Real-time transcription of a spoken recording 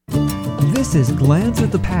This is Glance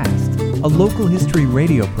at the Past, a local history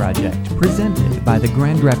radio project presented by the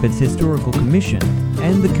Grand Rapids Historical Commission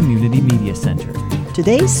and the Community Media Center.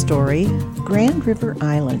 Today's story, Grand River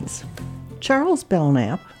Islands. Charles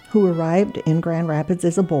Belknap, who arrived in Grand Rapids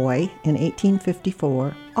as a boy in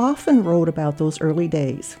 1854, often wrote about those early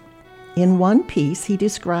days. In one piece, he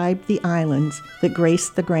described the islands that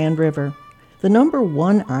graced the Grand River. The number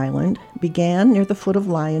 1 island began near the foot of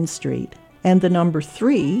Lion Street, and the number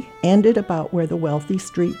 3 ended about where the wealthy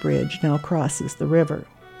Street Bridge now crosses the river.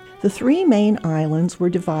 The 3 main islands were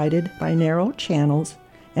divided by narrow channels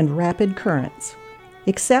and rapid currents.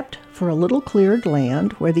 Except for a little cleared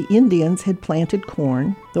land where the Indians had planted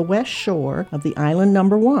corn, the west shore of the island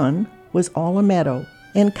number 1 was all a meadow,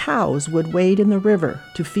 and cows would wade in the river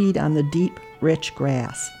to feed on the deep, rich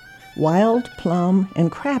grass. Wild plum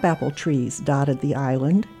and crabapple trees dotted the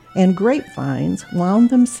island, and grapevines wound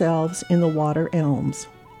themselves in the water elms.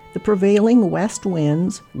 The prevailing west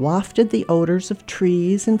winds wafted the odors of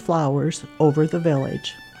trees and flowers over the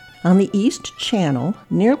village. On the east channel,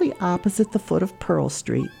 nearly opposite the foot of Pearl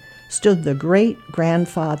Street, stood the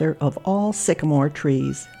great-grandfather of all sycamore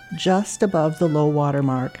trees, just above the low water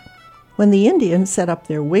mark. When the Indians set up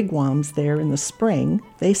their wigwams there in the spring,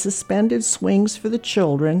 they suspended swings for the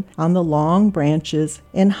children on the long branches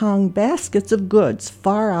and hung baskets of goods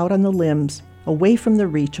far out on the limbs, away from the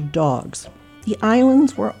reach of dogs. The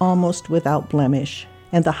islands were almost without blemish,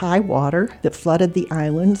 and the high water that flooded the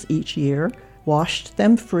islands each year washed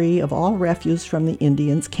them free of all refuse from the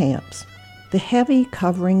Indians' camps. The heavy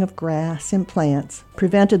covering of grass and plants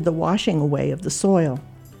prevented the washing away of the soil.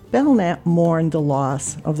 Belknap mourned the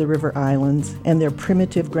loss of the river islands and their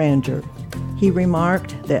primitive grandeur. He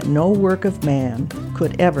remarked that no work of man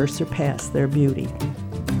could ever surpass their beauty.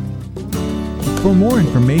 For more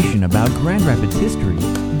information about Grand Rapids history,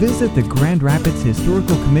 visit the Grand Rapids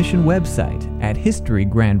Historical Commission website at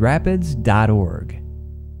historygrandrapids.org.